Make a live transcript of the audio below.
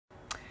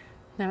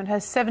Now, it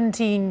has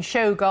 17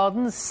 show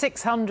gardens,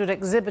 600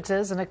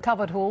 exhibitors and a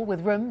covered hall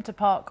with room to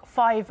park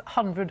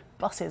 500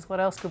 buses. What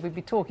else could we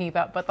be talking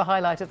about but the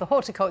highlight of the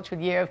horticultural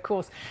year, of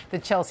course, the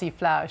Chelsea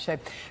Flower Show.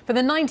 For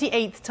the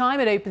 98th time,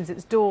 it opens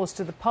its doors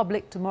to the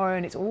public tomorrow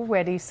and it's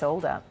already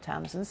sold out.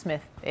 Tamsin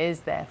Smith is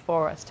there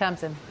for us.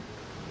 Tamsin.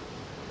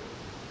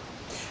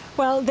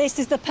 Well, this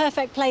is the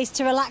perfect place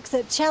to relax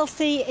at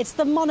Chelsea. It's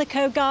the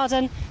Monaco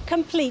Garden,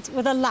 complete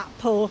with a lap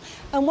pool.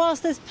 And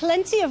whilst there's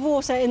plenty of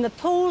water in the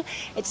pool,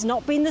 it's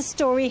not been the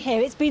story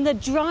here. It's been the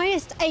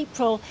driest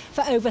April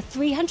for over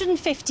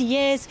 350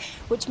 years,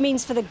 which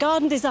means for the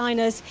garden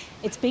designers,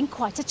 it's been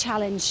quite a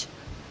challenge.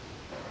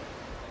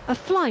 A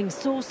flying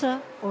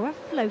saucer or a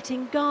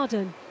floating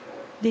garden.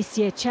 This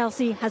year,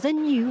 Chelsea has a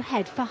new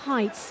head for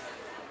heights.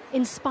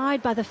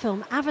 Inspired by the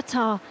film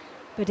Avatar,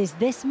 but is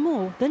this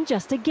more than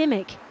just a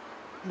gimmick?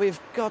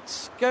 We've got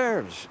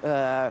scared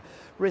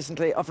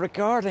recently of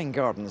regarding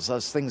gardens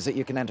as things that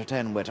you can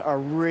entertain with or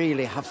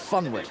really have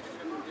fun with.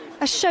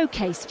 A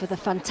showcase for the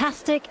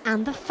fantastic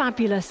and the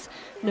fabulous.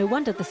 No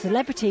wonder the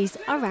celebrities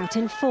are out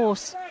in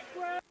force.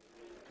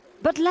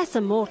 But lesser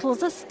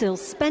mortals are still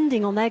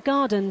spending on their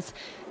gardens.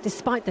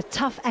 Despite the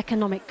tough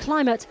economic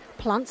climate,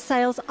 plant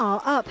sales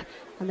are up,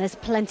 and there's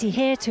plenty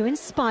here to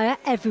inspire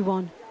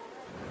everyone.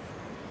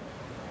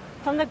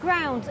 From the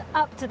ground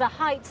up to the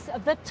heights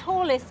of the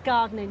tallest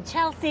garden in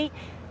Chelsea,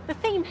 the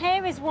theme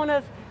here is one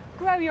of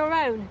grow your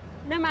own,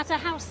 no matter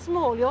how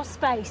small your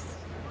space.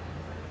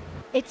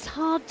 It's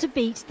hard to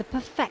beat the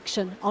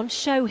perfection on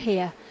show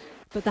here,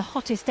 but the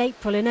hottest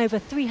April in over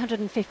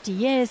 350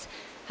 years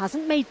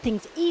hasn't made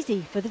things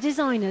easy for the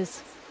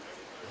designers.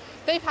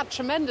 They've had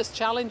tremendous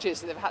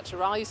challenges that they've had to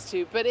rise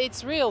to, but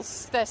it's real,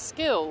 their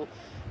skill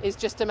is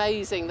just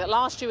amazing. That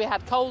last year we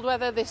had cold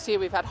weather, this year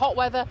we've had hot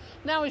weather.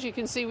 Now, as you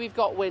can see, we've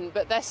got wind,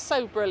 but they're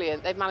so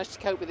brilliant. They've managed to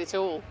cope with it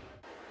all.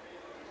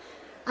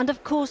 And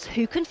of course,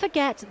 who can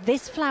forget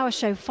this flower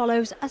show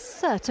follows a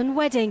certain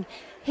wedding.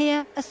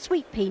 Here, a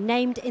sweet pea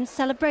named in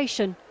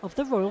celebration of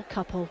the royal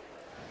couple.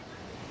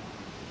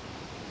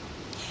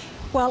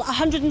 Well,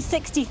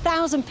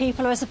 160,000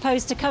 people are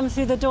supposed to come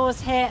through the doors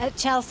here at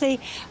Chelsea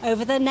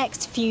over the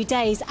next few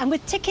days. And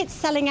with tickets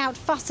selling out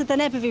faster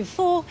than ever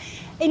before,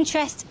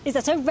 interest is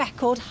at a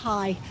record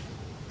high.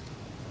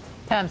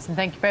 Tamsin,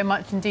 thank you very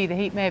much indeed. The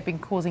heat may have been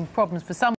causing problems for some.